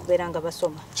basobola okubeera nga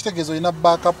basoma. Kitegeeza olina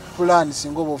backup plan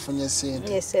singa oba ofunye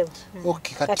ssente. Yes,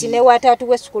 okay, kati ne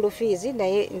wataatuwe school fees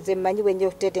naye nze mmanyi bwe nja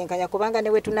okutetenkanya kubanga ne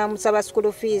we tunaamusaba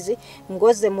school fees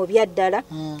ngoze mu byaddala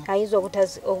ayinza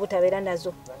obutabeera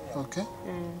nazo. Okay.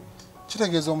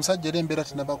 Kitegeeza omusajja era embeera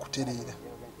tinaba kutereera.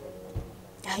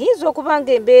 Ayinza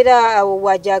okubanga embeera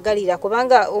wajagalira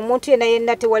kubanga omuntu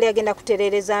yenna tewali agenda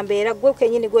kutereereza mbeera gwe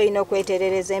kenyini gwolina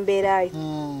okwetereereza embeera yo.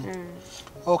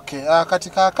 Okay, kati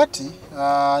kaakati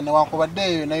newankubadde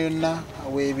eyo yonna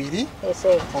weebiri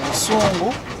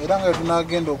obusungu era nga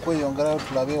tunagenda okweyongerayo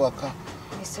tulabe waka.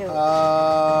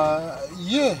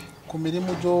 Ye ku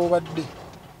mirimu gy'obadde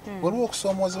waliwo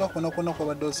okusoomoozebwa kwonna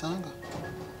kwabadde osanga?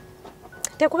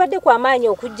 Tekubadde kwa maanyi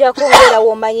okujjako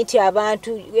ng'erawo omanyi nti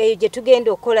abantu eyo gye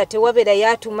tugenda okukola tewabeera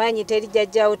yatumanyi teri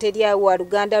jjajjaawo teri awo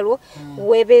Luganda lwo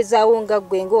weebeezaawo nga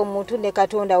ggwe ng'omuntu ne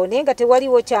Katonda wo naye nga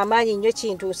tewaliwo kyamaanyi nnyo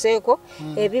kintuuseeko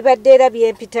ebibadde era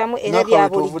byempitamu era bya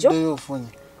bulijjo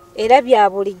era bya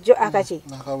bulijjo akaki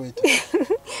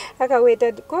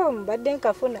akaweeta ko mbadde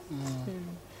nkafuna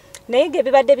naye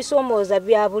ng'ebibadde bisoomooza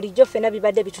bya bulijjo ffenna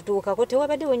bibadde bitutuukako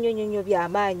tewabaddewo nnyonyonyo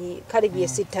by'amaanyi kale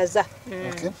byesittaza.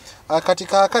 Kati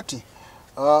kaakati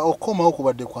okukomawo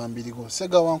kubadde kwa mbirigo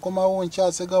Ssegawa nkomawo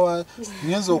nkya Ssegawa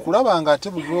nyenza okulaba nga ate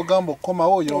buli lwogamba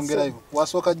okukomawo oyongerayo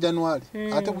wasooka January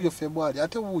ate buyo February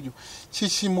ate buyo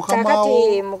kiki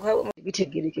mukamawo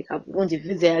bitegerekeka bulungi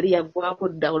visa yali yaggwako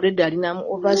dda already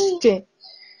alinamu overstay.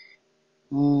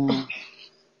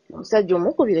 Omusajja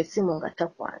omukubira essimu nga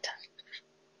takwata.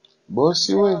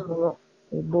 Bosi we.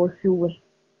 Bosi we.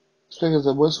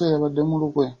 Kitegeeza bosi we yabadde mu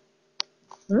lukwe.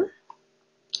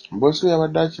 Bosi we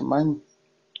yabadde akimanyi.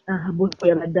 Bosi we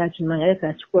yabadde akimanyi aleka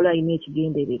akikola alina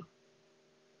ekigendererwa.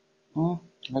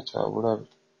 Nakyabulabe.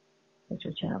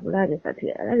 Ekyo kyabulabe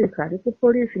kati alabika ali ku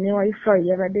poliisi ne wifi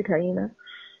yabadde talina.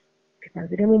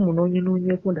 Kanziremu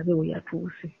munoonyeeko ndabe we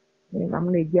yatuuse.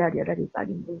 Ngamu n'egyali alabika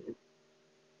ali mbuzi.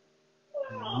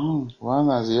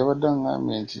 Kubanga nze yabadde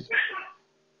aŋŋambye nti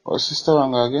osisita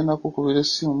wange agenda kukubira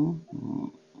essimu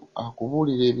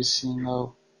akubuulira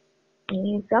ebisingawo.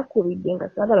 Sakubidde nga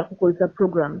saagala kukozesa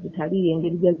program zitali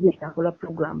engeri gyaze akola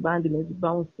program bandi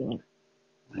nezibouncing.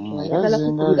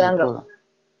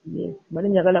 Bali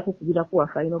njagala kukubirako wa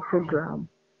final program.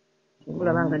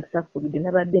 Olabanga nti sakubidde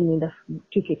nabadde nninda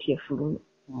tiketi efulumye.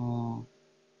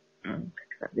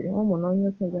 Kabiremu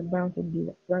munoonyeeko nja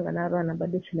bankubira kubanga n'abaana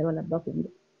badde kinaba nabbakubira.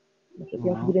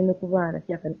 Nkubire ne ku baana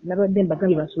nabadde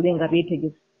mbagambye basule nga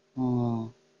beetegese.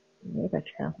 Naye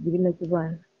kati kankubire ne ku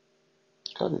baana.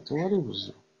 Kale tewali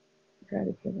buzibu.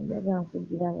 Kale kyenja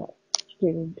bankubira nga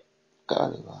kiteredde.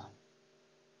 Kale baana.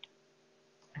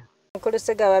 Mukulu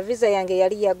Ssegawa visa yange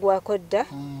yali yaggwako dda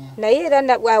naye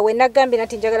era we nagambye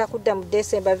nti njagala kudda mu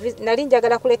December nali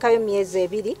njagala kulekayo myezi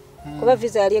 2 kuba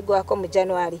visa yali eggwako mu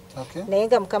January. Naye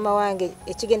nga mukama wange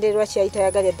ekigendererwa kyayita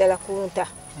yagalya ddala kunta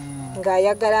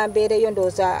ng'ayagala mbeereyo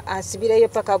ndowooza ansibireyo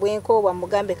paka bwenkoobwa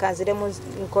mugambe kanzire mu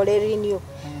nkole renew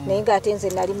naye ng'ate nze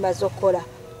nali mmaze okukola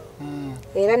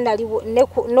era nali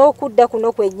n'okudda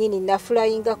kuno kwennyini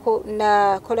nafulayingako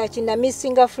nakola kina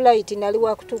missinga flight nali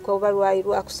wakutuuka oba lwali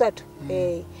lwakusatu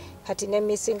kati ne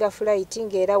missinga flight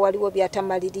ng'era waliwo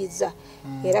byatamaliriza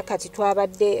era kati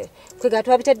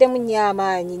twabitaddemu nnyo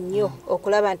amaanyi nnyo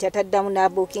okulaba nti ataddamu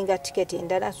n'abuukinga tiketi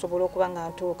endala nsobola okuba nga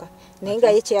ntuuka naye nga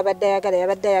ye kye yabadde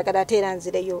ayagala ate era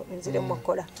nziremu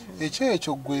okukola.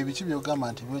 Ekyo ggwe ebiki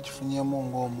byogamba nti byokifunyemu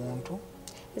ng'omuntu?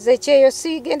 Nze kyeyo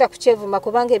sigenda kukyevuma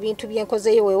kubanga ebintu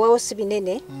byenkozeyo weewaawo si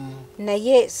binene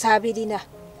naye saabirina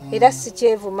era si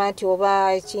kyevuma nti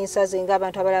oba kinsaze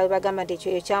ng'abantu abalala bagamba nti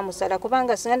ekyo kyamusala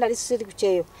kubanga singa nali siri ku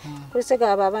kyeyo kuli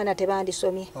Ssekawele abaana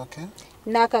tebandisomye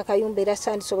n'ako akayumba era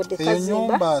sandisobodde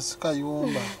kazimba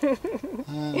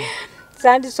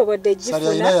sandisobodde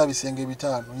gifuna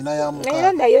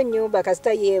era nayo nnyumba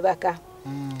kasita yeebaka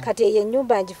kati eyo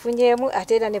ennyumba ngifunyemu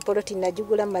ate era ne poloti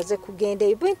nagigula maze kugenda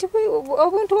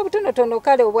obuntu obutonotono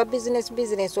kale obwa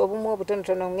bizinesi obumu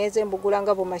obutonotono ngeze mbugula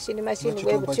nga bumashini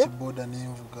bwe butyo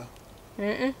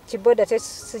kiboda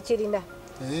tesikirina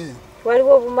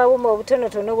waliwo obumabuma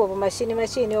obutonotono obwo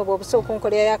bumashini obwo obusobola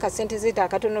okunkolerayo akasente zita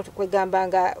akatono kwegamba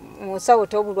nga mu nsawo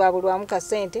tobulwabulwamu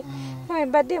kasente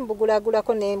mbadde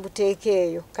mbugulagulako ne mbuteeka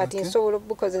eyo kati nsobola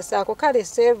obukozesaako kale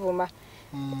seevuma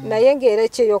naye ng'era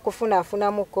ekyeyo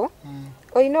okufunaafunamuko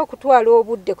olina okutwala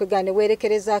obudde kwegane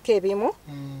weerekerezaako ebimu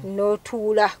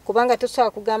n'otuula kubanga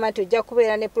tosobola kugamba nti ojja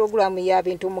kubeera ne pulogulaamu ya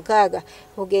bintu 6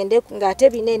 ogende ng'ate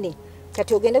binene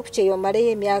kati ogende ku kyeyo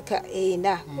omaleyo emyaka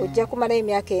 4 ojja kumalayo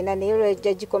emyaka 4 naye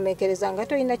olwojja gikomekereza nga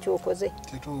tolina kyokoze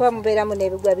kuba mubeeramu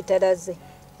n'ebigwa bitalaze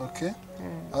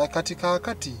kati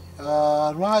kaakati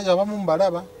abamu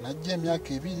mbalaba najja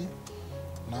emyaka 2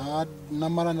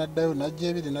 namala naddayo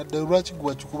najja 2 naddayo lwaki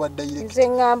gwa kikuba direct nze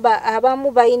ngamba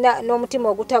abamu balina n'omutima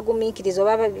ogutagumiikiriza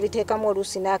oba biteekamu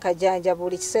oluusi n'akajanja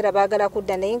buli kiseera baagala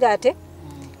kudda naye ng'ate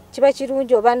kiba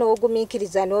kirungi oba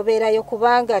n'ogumiikiriza n'obeerayo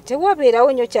kubanga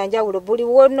tewabeerawo nnyo kyanjawulo buli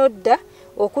wonodda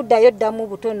okuddayo ddamu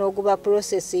buto n'oguba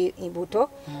process buto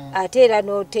ate era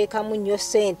n'oteekamu nnyo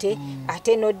ssente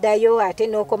ate n'oddayo ate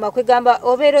n'okoma kwegamba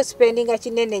obeera ospendinga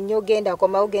kinene nnyo ogenda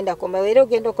komawo era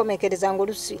ogenda okomekereza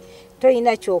ng'olusi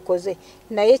tolina kyokoze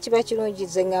naye kiba kirungi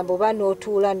ze ngamba oba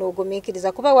n'otuula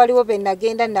n'ogumiikiriza kuba waliwo be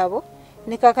nagenda nabo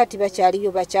ne kakati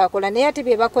bakyaliyo bakyakola naye ate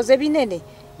bye bakoze binene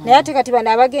naye ate kati bano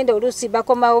abagenda oluusi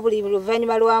bakomawo buli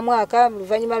luvannyuma lwa mwaka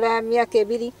luvannyuma lwa myaka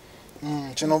 2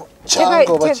 kino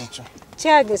kyange oba kikyo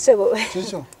kyange sebo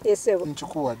kikyo esebo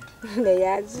nkikuwadde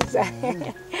neyaziza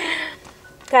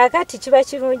kakati kiba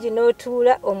kirungi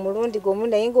n'otuula omulundi gumu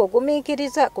naye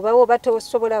ng'ogumiikiriza kuba oba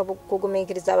tosobola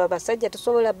kugumiikiriza abo abasajja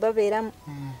tosobola babeeramu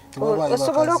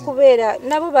osobola okubeera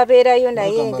nabo babeerayo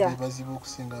naye nga bazibu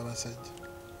okusinga abasajja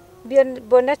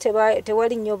bonna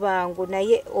tewali nnyo bangu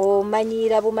naye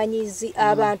omanyiira bumanyizi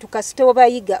abantu kasita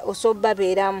obayiga osobola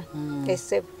babeeramu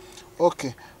esebo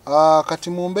kati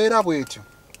mu mbeera bwetyo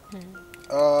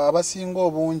abasinga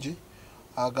obungi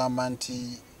agamba nti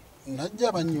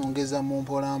najja banyongeza mu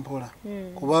mpolampola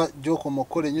kuba gyokoma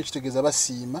okukola ennyo kitegeeza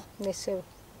basiima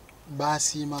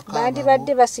basiima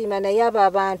bandibadde basiima naye abo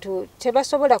abantu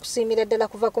tebasobola kusiimira ddala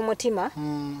kuva ku mutima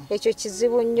ekyo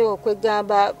kizibu nnyo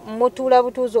kwegamba mutuula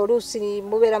butuuzi oluusi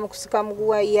mubeera mu kusika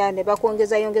muguwaya ne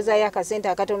bakwongezayongezayo akasente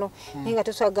akatono naye nga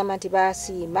tosobola kugamba nti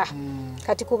basiima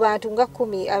kati ku bantu nga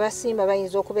 10 abasiima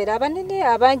bayinza okubeera abanene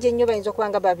abangi ennyo bayinza okuba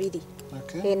nga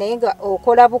 2 naye nga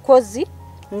okola bukozi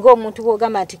ng'omuntu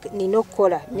bw'ogamba nti nina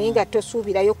okukola naye nga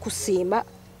tosuubirayo kusiima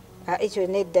ekyo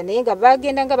nedda naye nga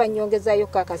bagenda nga banyongezayo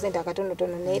kakasente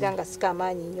akatonotono naye era nga sika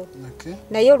amaanyi nnyo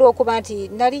naye olw'okuba nti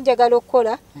nali njagala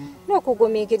okukola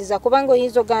n'okugumiikiriza kubanga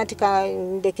oyinza oga nti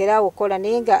kandekeraawo okukola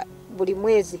naye nga buli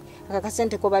mwezi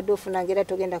akakasente kobadde ofuna ng'era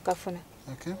togenda kukafuna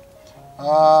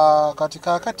kati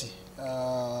kaakati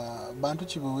bantu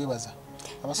ki bwe weebaza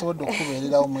abasobodde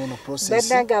okubeererawo mu eno process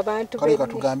kale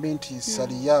katugambe nti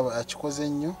Saliya akikoze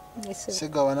nnyo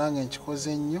Ssekawele nange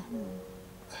nkikoze nnyo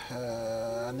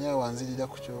ani awanzirira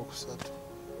ku kyokusatu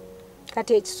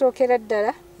kati ekisookera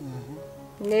ddala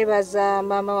neebaza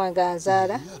maama wange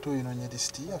anzaala ate oyinonye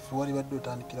lisiti yaffe wali badde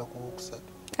otandikira ku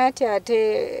wokusatu ate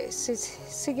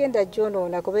sigenda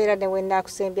gyonoona kubeera newe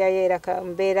naakusembyayo era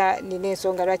mbeera nina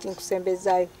ensonga lwaki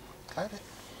nkusembezaayo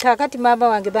kakati maama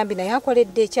wange bambi naye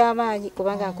akoledde ekyamaanyi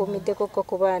kubanga nkumiddeko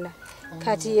ku baana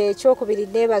kati ekyokubiri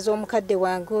neebaza omukadde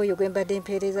wange oyo gwe mbadde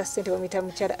mpeereza ssente bamuyita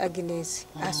mukyala Agnes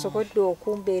asobodde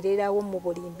okumbeererawo mu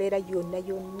buli mbeera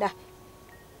yonna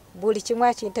buli kimu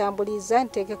akintambuliza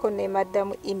nteekeko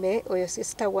nemaddamu ime oyo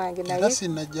sisita wange naye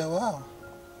sinnajjawaawo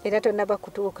era tonnaba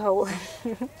kutuukawo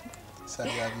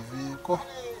salyabiveeko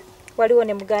waliwo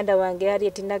ne muganda wange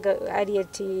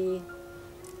Alieti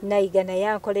Nayiga naye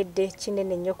ankoledde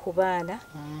kinene nnyo ku baana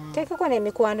teekeko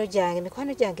n'emikwano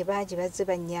gyange bangi bazze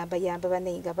bannyamba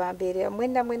banayinga bambeerera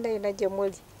mwenna yonna gye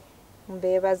muli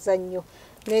mbeebaza nnyo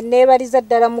neebaliza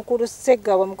ddala mukulu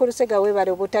Ssekawele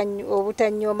weebale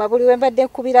obutanyooma buli we mbadde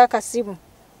nkubira akasimu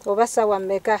oba ssaawa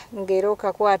mmeka ng'era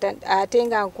okakwata ate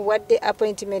nga nkuwadde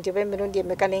appointment oba emirundi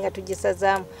emeka naye nga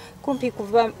tugisazaamu kumpi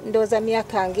kuva ndooza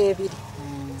myaka nga 2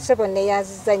 sebo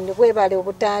neyanziza nnyo bwebale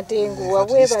obutantenguwa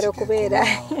bwebale okubeera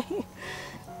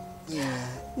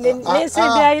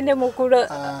Nesente ayine mukulu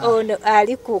ono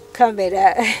ali ku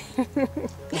kamera.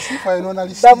 Sifa ino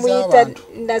Bamuyita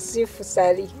Nasifu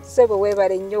Sali. Sebo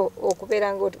webale nnyo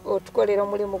okubeera nga otukolera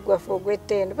omulimu gwaffe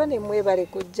ogw'ettendo. Bane mwebale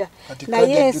kujja.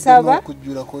 Naye nsaba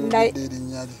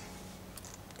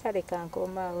kale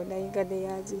kankomaawo naye nga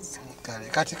neyanziza. Kale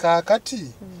kati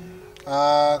kaakati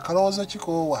kalowoozo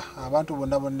kikoowa abantu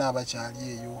bonna abakyali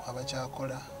eyo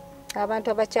abakyakola.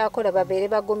 Abantu abakyakola babeere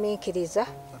bagumiikiriza.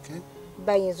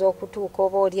 Bayinza okutuuka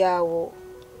oba oli awo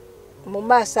mu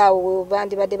maaso awo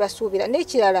bandibadde basuubira.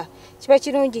 N'ekirala kiba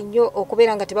kirungi nnyo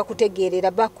okubeera nga tebakutegeerera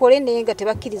bakole naye nga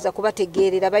tebakkiriza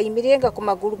kubategeerera bayimirenga ku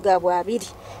magulu gaabwe abiri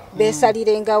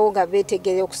beesalirengawo nga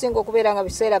beetegeerera okusinga okubeera nga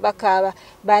biseera bakaaba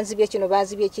banzibye kino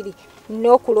banzibye kiri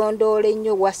n'okulondoola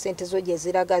ennyo wa ssente zo gye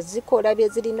ziraga zikola bye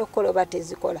zirina okukola oba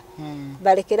tezikola.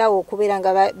 Balekerawo okubeera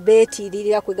nga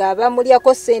beetiiririra kwegaba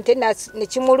bamulyako ssente ne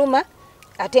kimuluma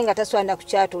ate nga taswana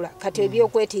kukyatula kati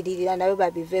ebyokwetiiririra nabyo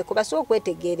babiveeko basobola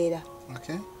okwetegeerera.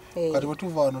 Kati bwe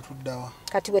tuva wano tuddawa?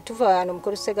 Kati bwe tuva wano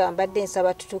mukulu Sega mbadde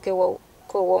nsaba tutuukewo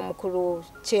w'omukulu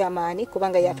chairman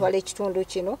kubanga yatwala ekitundu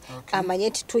kino amanye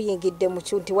nti tuyingidde mu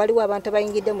nti waliwo abantu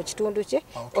abayingidde mu kitundu kye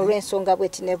olw'ensonga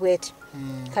bweti ne bweti.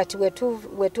 Kati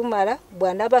bwe tumala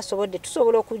bw'anaaba asobodde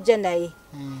tusobola okujja naye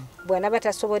bw'anaaba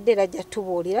tasobodde era ajja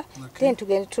tubuulira then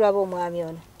tugende tulaba omwami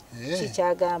ono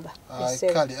kikyagamba.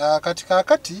 Kale kati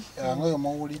kaakati ngoyo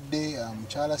muwulidde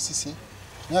mukyala Sise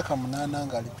myaka 8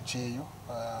 ng'ali ku kyeyo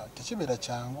tekibeera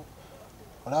kyangu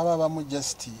olaba abamu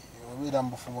just obeera mu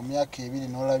bufumbo myaka 2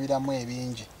 n'olabiramu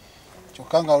ebingi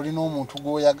kyokka nga olina omuntu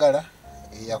gw'oyagala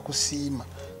eyakusiima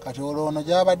kati olwono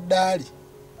gy'abadde ali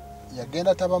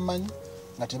yagenda tabamanyi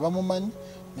nga tebamumanyi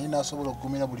naye n'asobola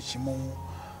okugumira buli kimu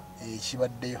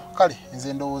ekibaddeyo. Kale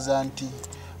nze ndowooza nti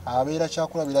abeera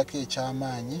kyakulabirako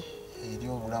ekyamaanyi eri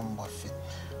obulamu bwaffe.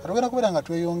 Atugenda kubeera nga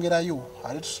tweyongerayo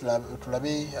ate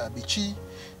tulabe biki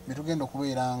bitugenda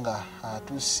okubeera nga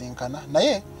tusisinkana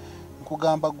naye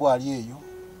nkugamba gwali eyo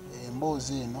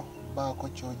emboozi eno baako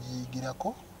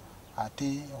kyogiyigirako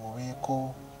ate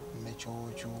obeeko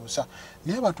nekyokyusa.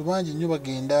 Naye abantu bangi nnyo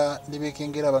bagenda ne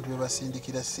beekengera abantu be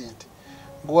basindikira ssente.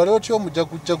 Gwali otyo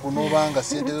omujagujagu n'obanga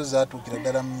ssente zo zaatuukira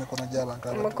ddala mu mikono gy'abantu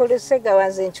abato. Mukulu Sega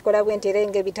wanze nkikola bwe nti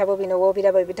nga ebitabo bino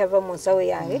woobiraba ebitava mu nsawo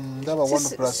yange. Ndaba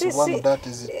 1+1 that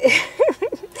is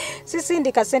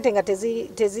sisindika ssente nga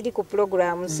teziri ku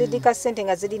programu sindika ssente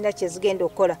nga zirina kye zigenda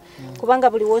okukola kubanga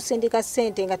buli w'osindika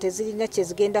ssente nga tezirina kye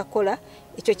zigenda kukola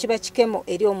ekyo kiba kikemo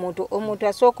eri omuntu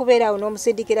asobola okubeera awo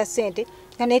n'omusindikira ssente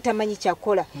nga naye tamanyi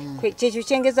kyakola. Kyekyo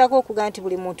kyengezaako okugamba nti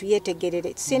buli muntu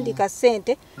yeetegerere sindika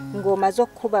ssente ng'omaze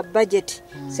okukuba budget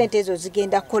ssente ezo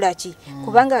zigenda kukola ki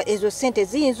kubanga ezo ssente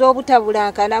ziyinza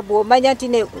obutabulankana bw'omanya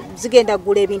nti zigenda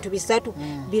kugula ebintu bisatu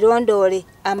birondoole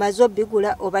amaze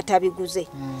obigula oba tabiguze.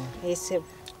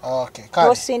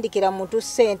 Tosindikira muntu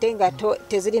ssente nga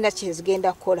tezirina kye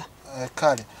zigenda kukola.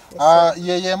 Kale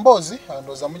yeye emboozi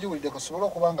ndowooza mugiwulidde kusobola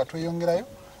okuba nga tweyongerayo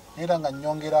era nga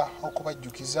nnyongera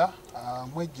okubajjukiza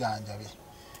mwejjanjabe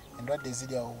endwadde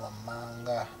eziri awo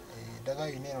wammanga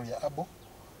eddagala lino eno lya abo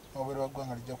n'obubeera bwa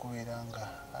ggwanga lijja kubeera nga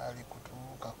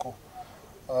likutuukako.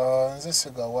 Nze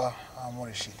Segawa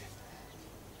Rashid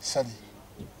Sali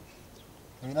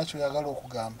olina kyoyagala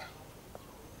okugamba?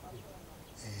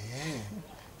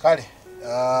 Kale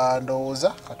ndowooza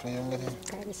katweyongeremu.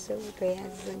 Kale sebuto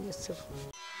yazza nnyo.